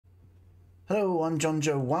Hello, I'm John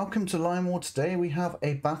Joe. Welcome to Line War. Today we have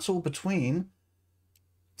a battle between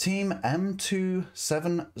Team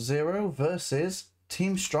M270 versus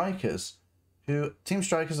Team Strikers. Team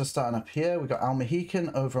Strikers are starting up here. We've got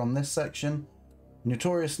Meheecan over on this section,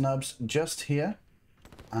 NotoriousNubs just here,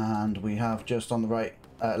 and we have just on the right,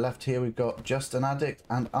 left here, we've got JustAnAddict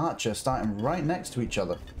and Archer starting right next to each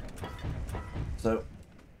other. So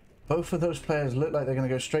both of those players look like they're going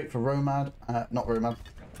to go straight for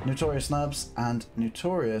NotoriousNubs, and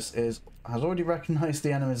Notorious has already recognized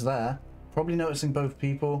the enemies there, probably noticing both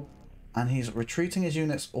people, and he's retreating his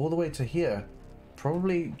units all the way to here,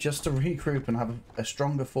 probably just to regroup and have a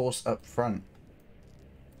stronger force up front.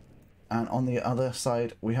 And on the other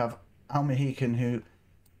side we have Meheecan, who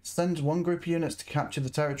sends one group of units to capture the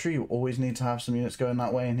territory. You always need to have some units going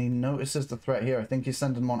that way, and he notices the threat here. I think he's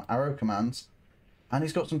sending them on arrow commands, and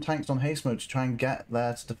he's got some tanks on haste mode to try and get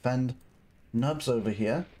there to defend Nubs over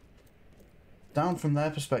here. Down from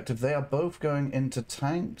their perspective, they are both going into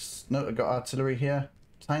tanks. Note, I've got artillery here.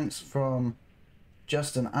 Tanks from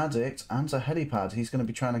JustAnAddict and a helipad. He's going to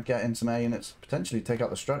be trying to get in some air units, potentially take out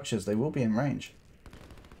the structures. They will be in range.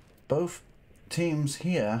 Both teams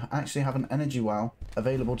here actually have an energy well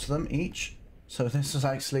available to them each. So this is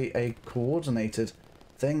actually a coordinated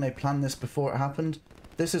thing. They planned this before it happened.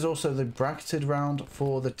 This is also the bracketed round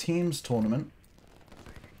for the teams tournament.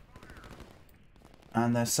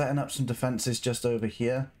 And they're setting up some defenses just over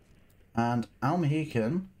here. And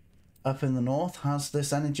Meheecan up in the north has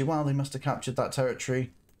this energy well. They must have captured that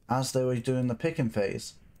territory as they were doing the picking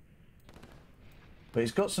phase. But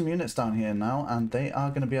he's got some units down here now, and they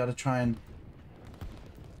are going to be able to try and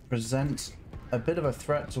present a bit of a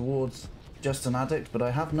threat towards JustAnAddict. But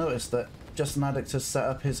I have noticed that JustAnAddict has set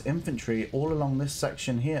up his infantry all along this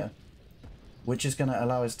section here, which is going to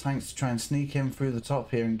allow his tanks to try and sneak in through the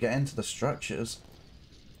top here and get into the structures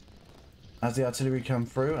as the artillery come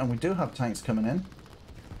through. And we do have tanks coming in.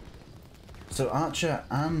 So Archer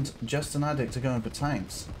and JustAnAddict are going for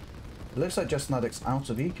tanks. It looks like JustAnAddict's out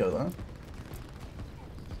of eco though.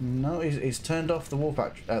 No, he's turned off the war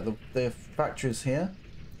factory, the factories here.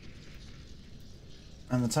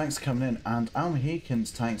 And the tanks are coming in, and Meheecan's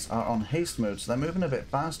tanks are on haste mode, so they're moving a bit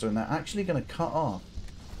faster, and they're actually going to cut off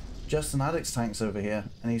JustAnAddict's tanks over here,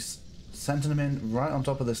 and he's sending them in right on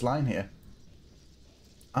top of this line here.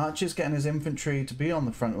 Archer's getting his infantry to be on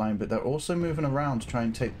the front line, but they're also moving around to try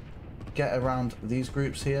and get around these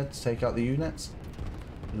groups here to take out the units.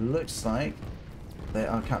 Looks like they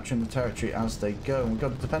are capturing the territory as they go. And we've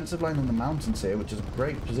got a defensive line in the mountains here, which is a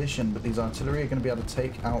great position, but these artillery are going to be able to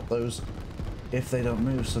take out those if they don't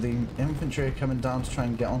move. So the infantry are coming down to try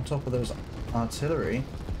and get on top of those artillery.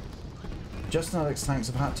 JustAnAddict's tanks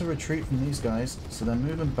have had to retreat from these guys, so they're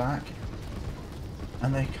moving back.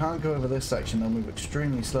 And they can't go over this section. They'll move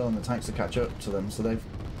extremely slow, and the tanks will catch up to them. So they've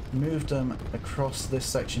moved them across this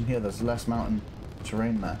section here. There's less mountain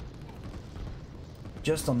terrain there.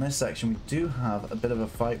 Just on this section, we do have a bit of a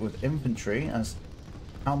fight with infantry as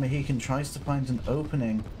Meheecan tries to find an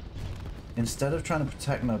opening. Instead of trying to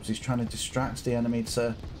protect Nubs, he's trying to distract the enemy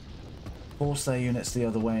to force their units the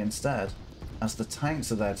other way instead, as the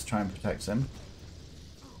tanks are there to try and protect him.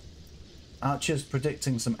 Archer's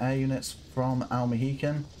predicting some air units from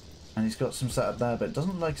Meheecan, and he's got some set up there, but it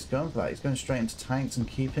doesn't look like he's going for that. He's going straight into tanks and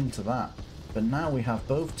keeping to that. But now we have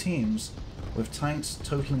both teams with tanks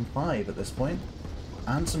totaling 5 at this point,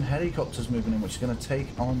 and some helicopters moving in, which is going to take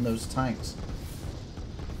on those tanks.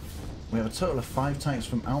 We have a total of 5 tanks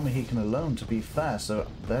from Meheecan alone, to be fair, so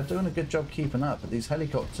they're doing a good job keeping up, but these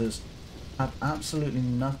helicopters have absolutely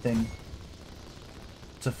nothing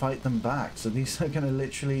to fight them back. So these are going to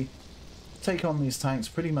literally take on these tanks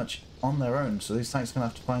pretty much on their own, so these tanks are going to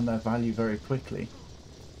have to find their value very quickly.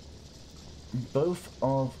 Both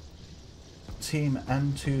of Team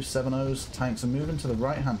M270's tanks are moving to the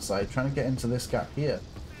right hand side, trying to get into this gap here,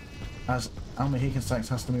 as Meheecan's tanks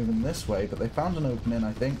has to move in this way, but they found an opening,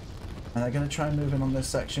 I think, and they're going to try and move in on this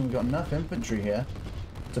section. We've got enough infantry here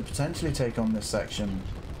to potentially take on this section,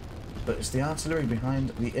 but it's the artillery behind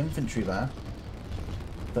the infantry there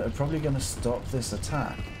that are probably going to stop this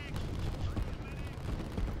attack,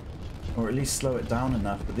 or at least slow it down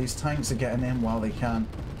enough. But these tanks are getting in while they can.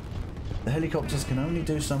 The helicopters can only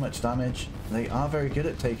do so much damage. They are very good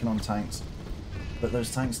at taking on tanks, but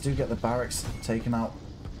those tanks do get the barracks taken out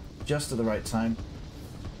just at the right time.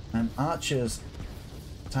 And Archer's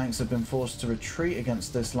tanks have been forced to retreat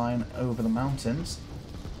against this line over the mountains,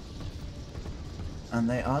 and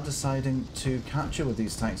they are deciding to capture with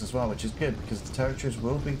these tanks as well, which is good because the territories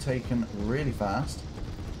will be taken really fast.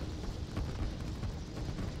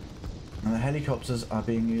 And the helicopters are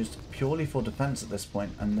being used purely for defense at this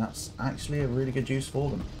point, and that's actually a really good use for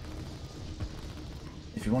them.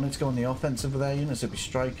 If you wanted to go on the offensive with their units, it'd be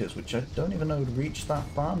strikers, which I don't even know would reach that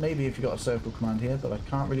far. Maybe if you got a circle command here, but I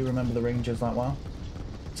can't really remember the ranges that well.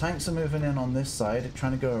 Tanks are moving in on this side,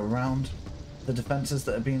 trying to go around the defenses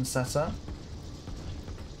that are being set up.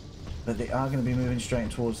 But they are going to be moving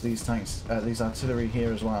straight towards these tanks, these artillery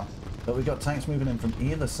here as well. But we've got tanks moving in from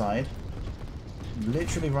either side.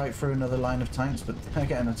 Literally right through another line of tanks, but they're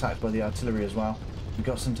getting attacked by the artillery as well. We've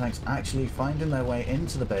got some tanks actually finding their way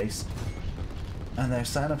into the base, and they're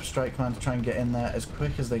setting up a strike command to try and get in there as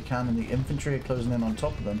quick as they can, and the infantry are closing in on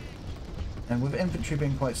top of them. And with infantry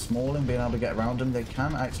being quite small and being able to get around them, they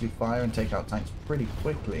can actually fire and take out tanks pretty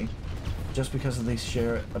quickly, just because of the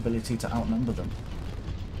sheer ability to outnumber them.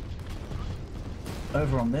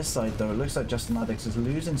 Over on this side though, it looks like JustAnAddict is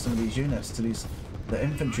losing some of these units to the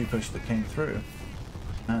infantry push that came through.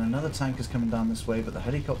 And another tank is coming down this way, but the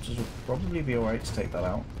helicopters will probably be alright to take that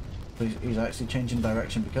out. But he's actually changing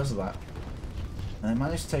direction because of that. And they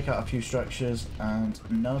managed to take out a few structures, and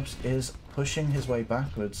Nubs is pushing his way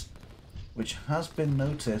backwards, which has been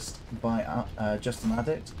noticed by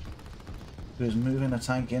JustAnAddict, who is moving a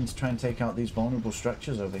tank in to try and take out these vulnerable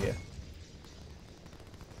structures over here.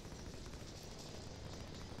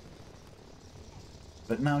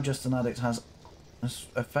 But now JustAnAddict has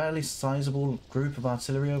a fairly sizable group of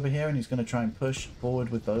artillery over here, and he's going to try and push forward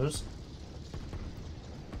with those.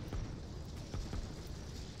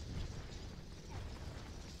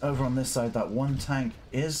 Over on this side, that one tank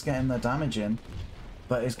is getting their damage in,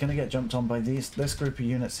 but it's going to get jumped on by this group of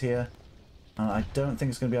units here. I don't think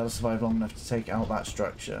it's going to be able to survive long enough to take out that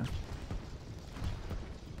structure.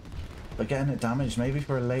 But getting it damaged, maybe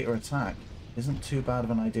for a later attack, isn't too bad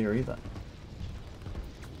of an idea either.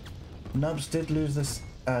 Nubs did lose this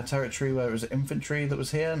territory where it was infantry that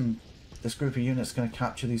was here, and this group of units is going to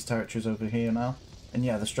capture these territories over here now. And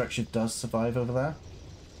yeah, the structure does survive over there.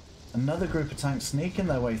 Another group of tanks sneaking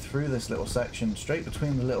their way through this little section, straight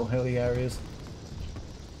between the little hilly areas.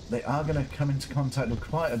 They are going to come into contact with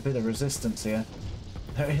quite a bit of resistance here.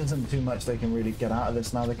 There isn't too much they can really get out of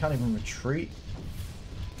this now. They can't even retreat,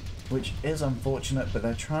 which is unfortunate, but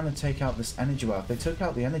they're trying to take out this energy well. If they took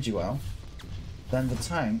out the energy well, then the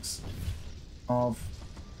tanks of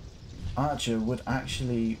Archer would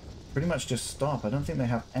actually pretty much just stop. I don't think they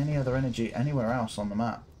have any other energy anywhere else on the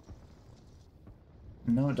map.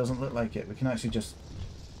 No, it doesn't look like it. We can actually just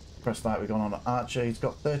press that. We've gone on Archer. He's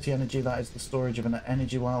got 30 energy. That is the storage of an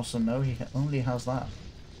energy well, so no, he only has that.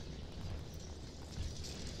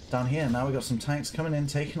 Down here, now we've got some tanks coming in,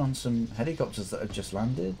 taking on some helicopters that have just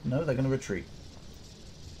landed. No, they're going to retreat.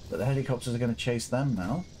 But the helicopters are going to chase them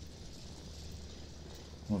now.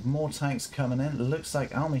 With more tanks coming in, it looks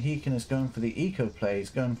like Meheecan is going for the eco play. He's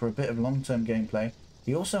going for a bit of long-term gameplay.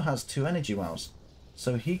 He also has 2 energy wells,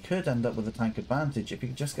 so he could end up with a tank advantage if he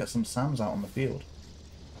could just get some SAMs out on the field.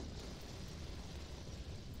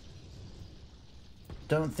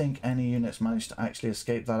 Don't think any units managed to actually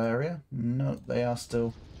escape that area. No, they are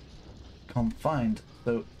still confined.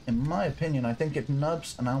 So, in my opinion, I think if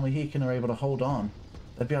Nubs and Meheecan are able to hold on,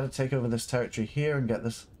 they'd be able to take over this territory here and get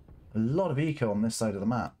this a lot of eco on this side of the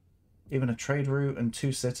map. Even a trade route and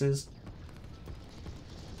 2 cities.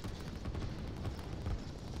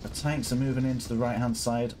 The tanks are moving into the right hand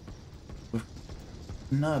side, with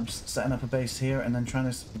Nubs setting up a base here and then trying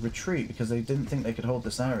to retreat because they didn't think they could hold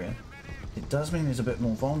this area. It does mean he's a bit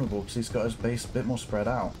more vulnerable because he's got his base a bit more spread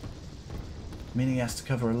out, meaning he has to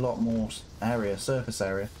cover a lot more area, surface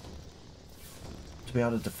area, to be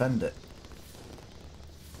able to defend it.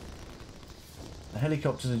 The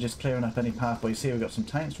helicopters are just clearing up any pathways here. We've got some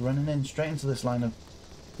tanks running in straight into this line of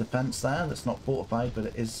defense there that's not fortified, but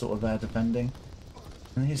it is sort of there defending.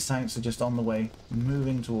 And these tanks are just on the way,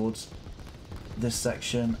 moving towards this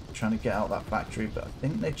section, trying to get out that factory, but I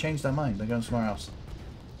think they've changed their mind. They're going somewhere else.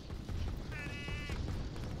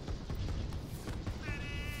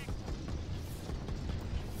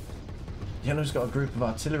 Yellow's got a group of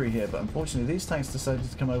artillery here, but unfortunately these tanks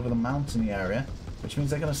decided to come over the mountainy area, which means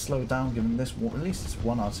they're going to slow down, giving this, at least it's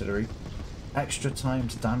 1 artillery, extra time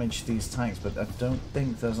to damage these tanks, but I don't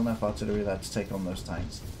think there's enough artillery there to take on those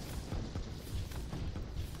tanks.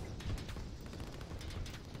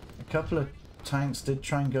 A couple of tanks did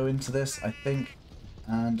try and go into this, I think,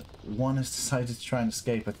 and one has decided to try and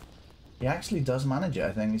escape. He actually does manage it,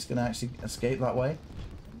 I think. He's going to actually escape that way.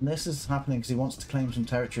 And this is happening because he wants to claim some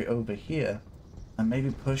territory over here and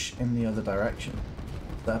maybe push in the other direction.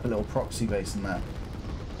 They have a little proxy base in there.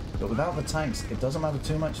 But without the tanks, it doesn't matter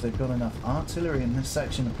too much. They've got enough artillery in this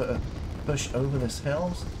section to put a push over this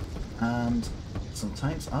hills, and some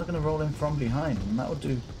tanks are going to roll in from behind, and that will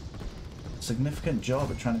do a significant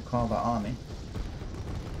job at trying to quell that army.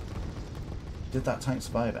 Did that tank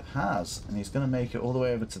survive? It has, and he's going to make it all the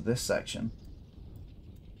way over to this section.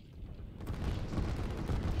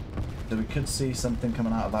 So we could see something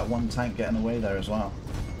coming out of that one tank getting away there as well.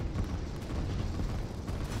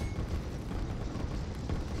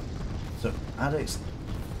 So Addict's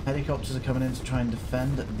helicopters are coming in to try and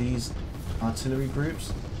defend these artillery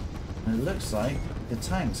groups. And it looks like the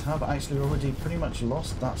tanks have actually already pretty much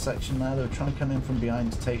lost that section there. They're trying to come in from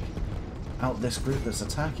behind to take out this group that's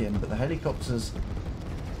attacking, but the helicopters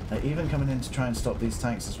are even coming in to try and stop these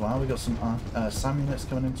tanks as well. We've got some SAM units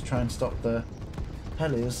coming in to try and stop the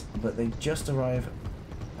helis, but they just arrive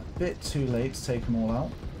a bit too late to take them all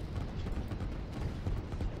out.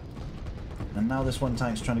 And now this one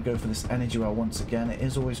tank's trying to go for this energy well once again. It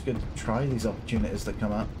is always good to try these opportunities that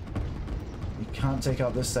come up. You can't take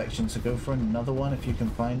out this section, so go for another one if you can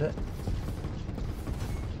find it.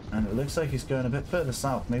 And it looks like he's going a bit further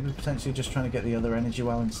south, maybe potentially just trying to get the other energy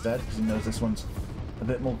well instead, because he knows this one's a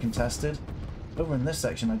bit more contested. Over in this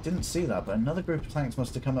section, I didn't see that, but another group of tanks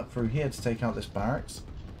must have come up through here to take out this barracks.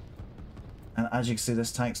 And as you can see,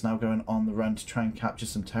 this tank's now going on the run to try and capture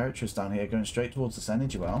some territories down here, going straight towards this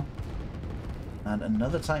energy well. And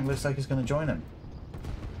another tank looks like he's going to join him.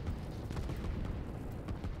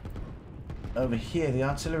 Over here, the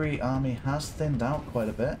artillery army has thinned out quite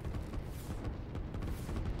a bit.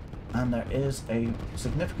 And there is a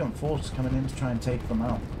significant force coming in to try and take them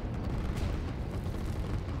out.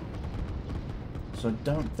 So I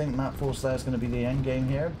don't think that force there is going to be the end game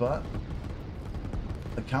here, but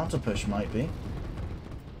the counter push might be.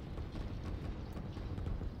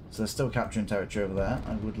 So they're still capturing territory over there.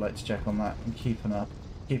 I would like to check on that and keep an eye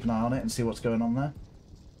on it and see what's going on there.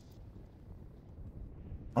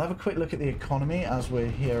 I'll have a quick look at the economy as we're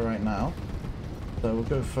here right now. So we'll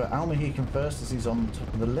go for Meheecan first, as he's on the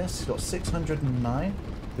top of the list. He's got 609,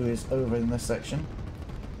 who is over in this section.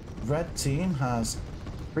 Red team has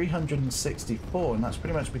 364, and that's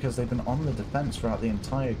pretty much because they've been on the defense throughout the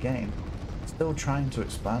entire game. Still trying to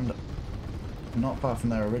expand not far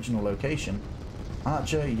from their original location.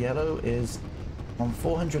 Archer Yellow is on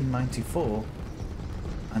 494,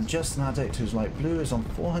 and JustAnAddict, who's light blue, is on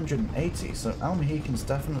 480, so Meheecan's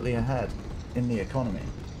definitely ahead in the economy.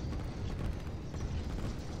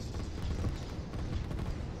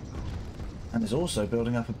 And is also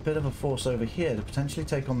building up a bit of a force over here to potentially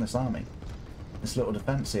take on this army. This little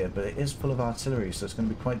defense here, but it is full of artillery, so it's going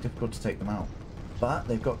to be quite difficult to take them out. But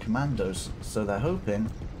they've got commandos, so they're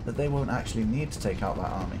hoping that they won't actually need to take out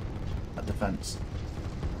that army, that defense.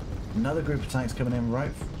 Another group of tanks coming in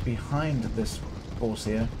right behind this force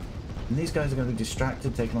here, and these guys are going to be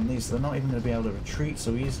distracted taking on these, so they're not even going to be able to retreat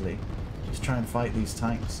so easily. Just try and fight these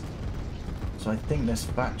tanks. So I think this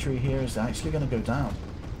factory here is actually going to go down.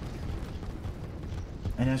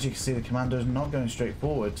 And as you can see, the commandos are not going straight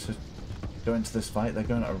forward to go into this fight. They're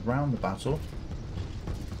going around the battle,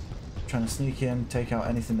 trying to sneak in, take out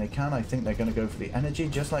anything they can. I think they're going to go for the energy,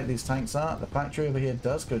 just like these tanks are. The factory over here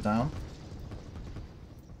does go down.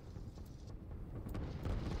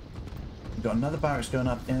 We've got another barracks going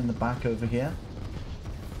up in the back over here.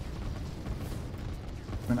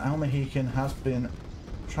 And Meheecan has been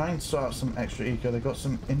trying to sort out some extra eco. They've got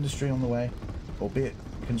some industry on the way, albeit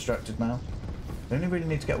constructed now. They only really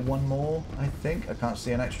need to get one more, I think. I can't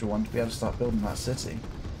see an extra one to be able to start building that city.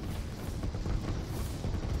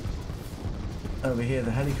 Over here,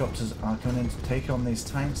 the helicopters are coming in to take on these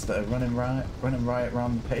tanks that are running riot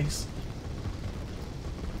around the base.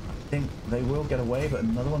 I think they will get away, but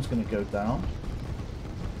another one's going to go down.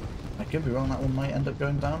 I could be wrong, that one might end up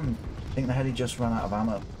going down. I think the heli just ran out of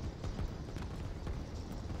ammo.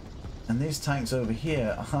 And these tanks over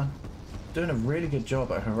here are doing a really good job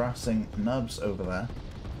at harassing nubs over there.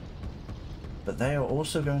 But they are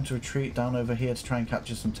also going to retreat down over here to try and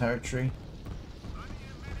capture some territory.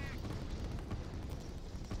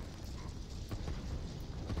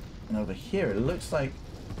 And over here, it looks like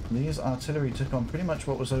these artillery took on pretty much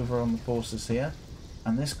what was over on the forces here.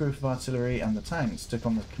 And this group of artillery and the tanks took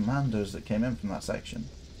on the commandos that came in from that section.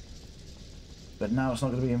 But now it's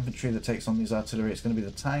not going to be infantry that takes on these artillery, it's going to be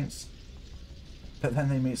the tanks. But then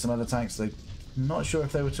they meet some other tanks. They're not sure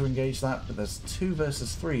if they were to engage that, but there's 2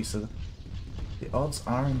 versus 3, so the odds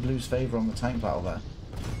are in blue's favour on the tank battle there.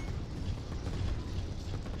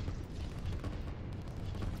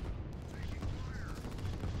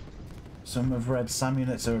 Some of red's SAM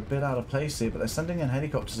units are a bit out of place here, but they're sending in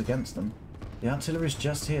helicopters against them. The artillery's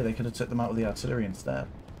just here, they could have took them out with the artillery instead.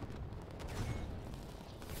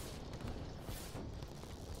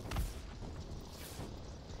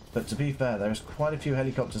 But to be fair, there's quite a few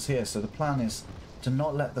helicopters here, so the plan is to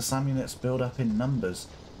not let the SAM units build up in numbers.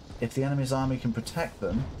 If the enemy's army can protect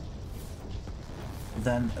them,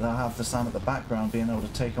 then they'll have the SAM at the background being able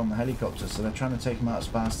to take on the helicopters. So they're trying to take them out as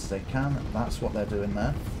fast as they can. That's what they're doing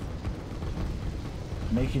there.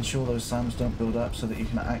 Making sure those SAMs don't build up so that you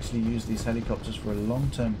can actually use these helicopters for a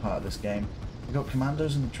long-term part of this game. We've got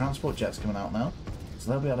commandos and transport jets coming out now.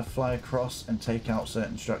 So they'll be able to fly across and take out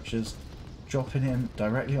certain structures, dropping in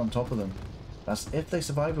directly on top of them. That's if they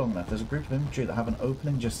survive long enough. There's a group of infantry that have an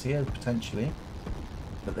opening just here, potentially.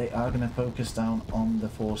 But they are going to focus down on the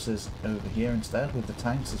forces over here instead, with the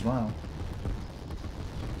tanks as well.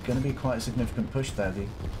 Going to be quite a significant push there. The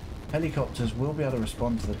helicopters will be able to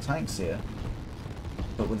respond to the tanks here,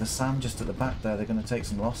 but with the SAM just at the back there, they're going to take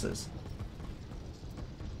some losses.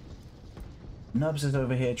 Nubs is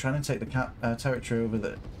over here trying to take the territory over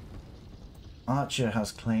that Archer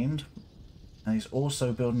has claimed, and he's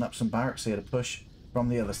also building up some barracks here to push from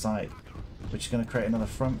the other side, which is going to create another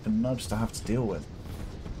front for Nubs to have to deal with.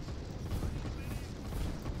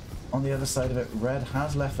 On the other side of it, Red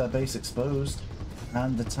has left their base exposed,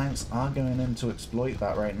 and the tanks are going in to exploit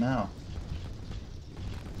that right now.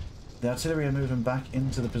 The artillery are moving back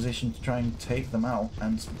into the position to try and take them out,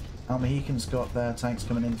 and Meheecan's got their tanks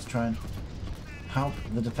coming in to try and help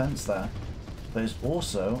the defense there, but is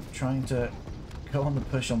also trying to go on the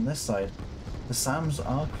push on this side. The SAMs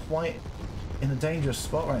are quite in a dangerous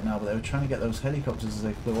spot right now, but they were trying to get those helicopters as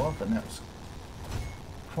they flew off, and it was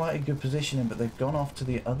quite a good positioning, but they've gone off to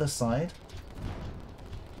the other side.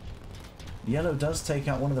 Yellow does take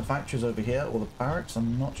out one of the factories over here, or the barracks,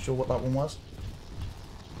 I'm not sure what that one was.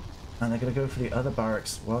 And they're going to go for the other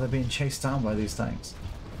barracks while they're being chased down by these tanks.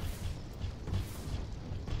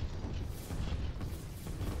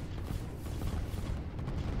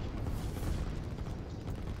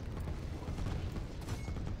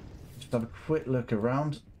 Just have a quick look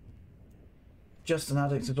around.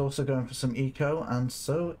 JustAnAddict is also going for some eco, and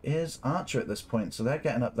so is Archer at this point. So they're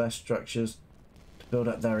getting up their structures to build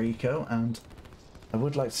up their eco, and I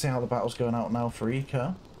would like to see how the battle's going out now for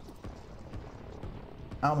eco.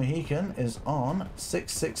 Meheecan is on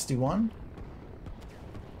 661.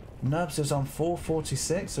 Nubs is on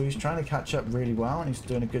 446, so he's trying to catch up really well, and he's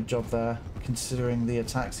doing a good job there considering the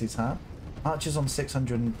attacks he's had. Archer's on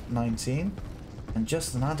 619, and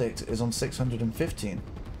JustAnAddict is on 615.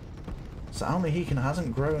 So Meheecan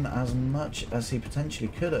hasn't grown as much as he potentially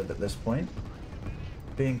could have at this point,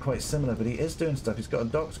 being quite similar, but he is doing stuff. He's got a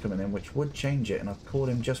docks coming in, which would change it, and I've called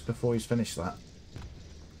him just before he's finished that.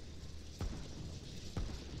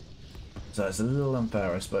 So it's a little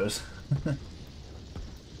unfair, I suppose.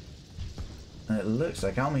 And it looks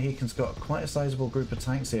like Meheecan's got quite a sizable group of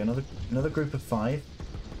tanks here, another group of 5.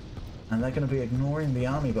 And they're going to be ignoring the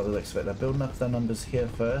army by the looks of it. They're building up their numbers here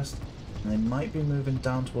first, and they might be moving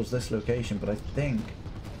down towards this location, but I think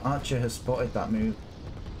Archer has spotted that move,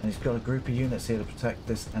 and he's got a group of units here to protect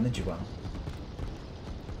this energy well.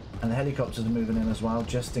 And the helicopters are moving in as well,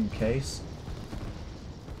 just in case.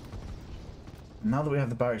 Now that we have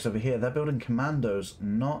the barracks over here, they're building commandos,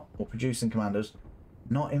 or producing commandos,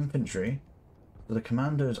 not infantry. So the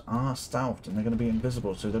commandos are stealthed, and they're going to be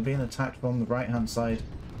invisible, so they're being attacked from the right hand side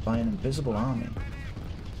by an invisible army.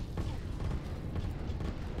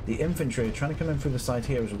 The infantry are trying to come in through the side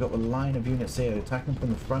here, as we've got the line of units here. Attacking from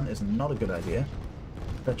the front is not a good idea.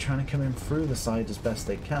 They're trying to come in through the side as best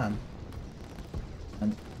they can.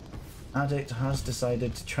 And Addict has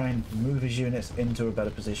decided to try and move his units into a better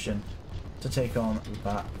position to take on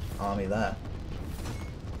that army there.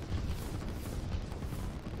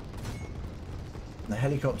 The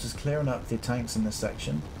helicopter's clearing up the tanks in this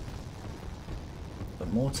section,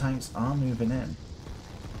 but more tanks are moving in.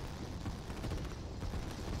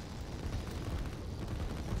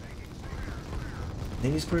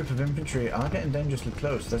 These group of infantry are getting dangerously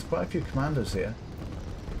close. There's quite a few commandos here.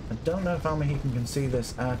 I don't know if Meheecan can see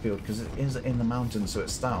this airfield because it is in the mountains, so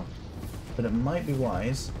it's stealth. But it might be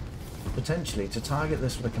wise, potentially, to target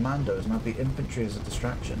this with the commandos and have the infantry as a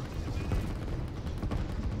distraction.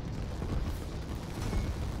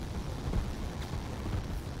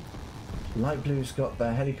 Light Blue's got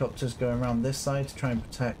their helicopters going around this side to try and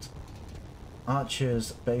protect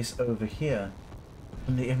Archer's base over here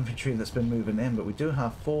from the infantry that's been moving in, but we do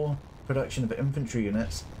have 4 production of infantry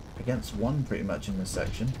units against 1 pretty much in this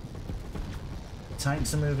section. The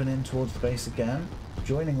tanks are moving in towards the base again,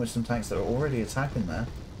 joining with some tanks that are already attacking there.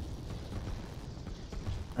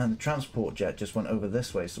 And the transport jet just went over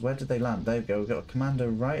this way, so where did they land? There we go, we've got a commando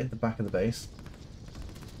right at the back of the base,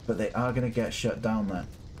 but they are going to get shut down there.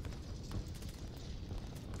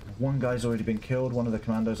 One guy's already been killed, one of the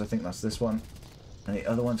commandos, I think that's this one. And the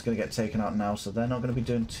other one's going to get taken out now, so they're not going to be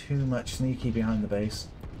doing too much sneaky behind the base.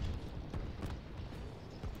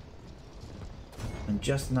 And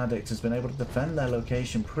JustAnAddict has been able to defend their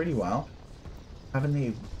location pretty well. Having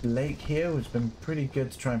the lake here has been pretty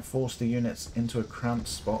good to try and force the units into a cramped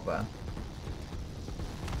spot there.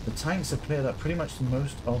 The tanks have cleared up pretty much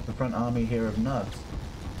most of the front army here of Nubs.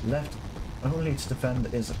 Left only to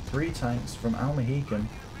defend is 3 tanks from Meheecan,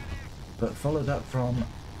 but followed up from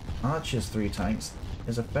Archer's 3 tanks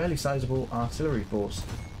is a fairly sizable artillery force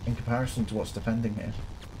in comparison to what's defending here.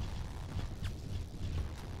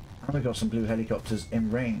 And we've got some blue helicopters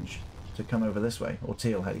in range to come over this way, or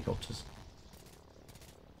teal helicopters.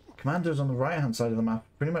 Commandos on the right hand side of the map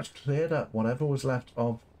pretty much cleared up whatever was left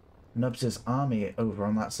of Nubs' army over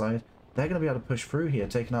on that side. They're going to be able to push through here,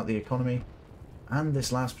 taking out the economy and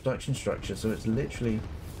this last production structure, so it's literally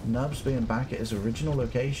Nubs being back at his original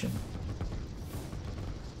location.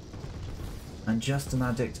 And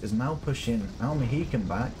JustAnAddict is now pushing Meheecan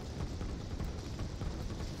back,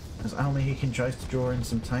 as Meheecan tries to draw in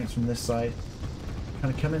some tanks from this side,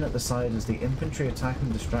 kind of come in at the side as the infantry attack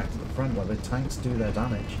and distract at the front while the tanks do their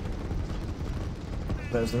damage.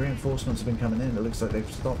 But as the reinforcements have been coming in, it looks like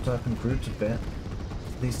they've stopped up and grouped a bit.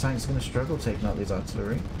 These tanks are going to struggle taking out these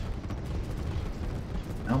artillery.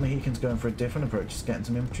 Meheecan's going for a different approach, he's getting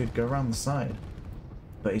some infantry to go around the side.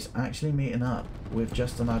 But he's actually meeting up with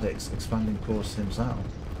JustAnAddict's expanding force himself,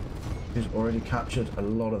 who's already captured a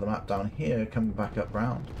lot of the map down here, coming back up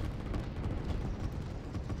round.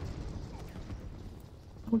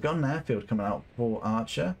 We've got an airfield coming out for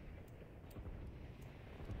Archer.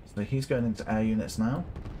 So he's going into air units now.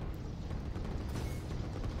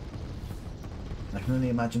 I can only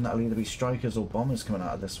imagine that'll either be strikers or bombers coming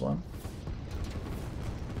out of this one.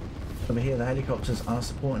 Over here the helicopters are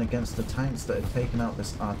supporting against the tanks that have taken out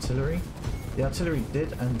this artillery. The artillery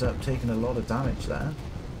did end up taking a lot of damage there.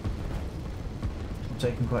 I'm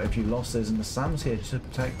taking quite a few losses, and the SAM's here to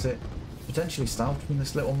protect it. Potentially stealth from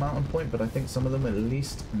this little mountain point, but I think some of them at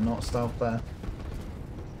least not stealth there.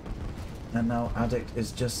 And now Addict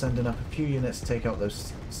is just sending up a few units to take out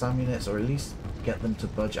those SAM units, or at least get them to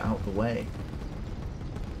budge out of the way.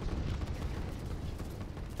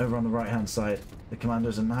 Over on the right hand side, the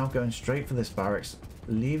commandos are now going straight for this barracks,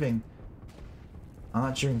 leaving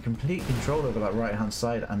Archer in complete control over that right hand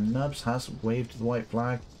side, and Nubs has waved the white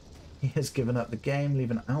flag. He has given up the game,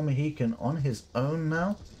 leaving Meheecan on his own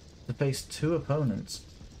now to face 2 opponents.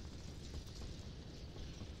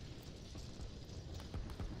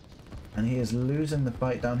 And he is losing the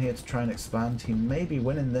fight down here to try and expand. He may be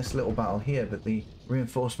winning this little battle here, but the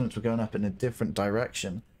reinforcements were going up in a different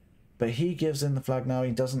direction. But he gives in the flag now.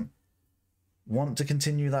 He doesn't want to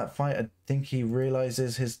continue that fight. I think he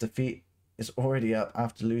realizes his defeat is already up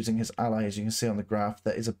after losing his ally. As you can see on the graph,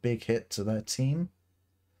 that is a big hit to their team.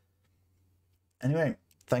 Anyway,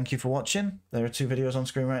 thank you for watching. There are 2 videos on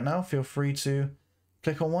screen right now. Feel free to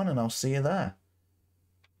click on one and I'll see you there.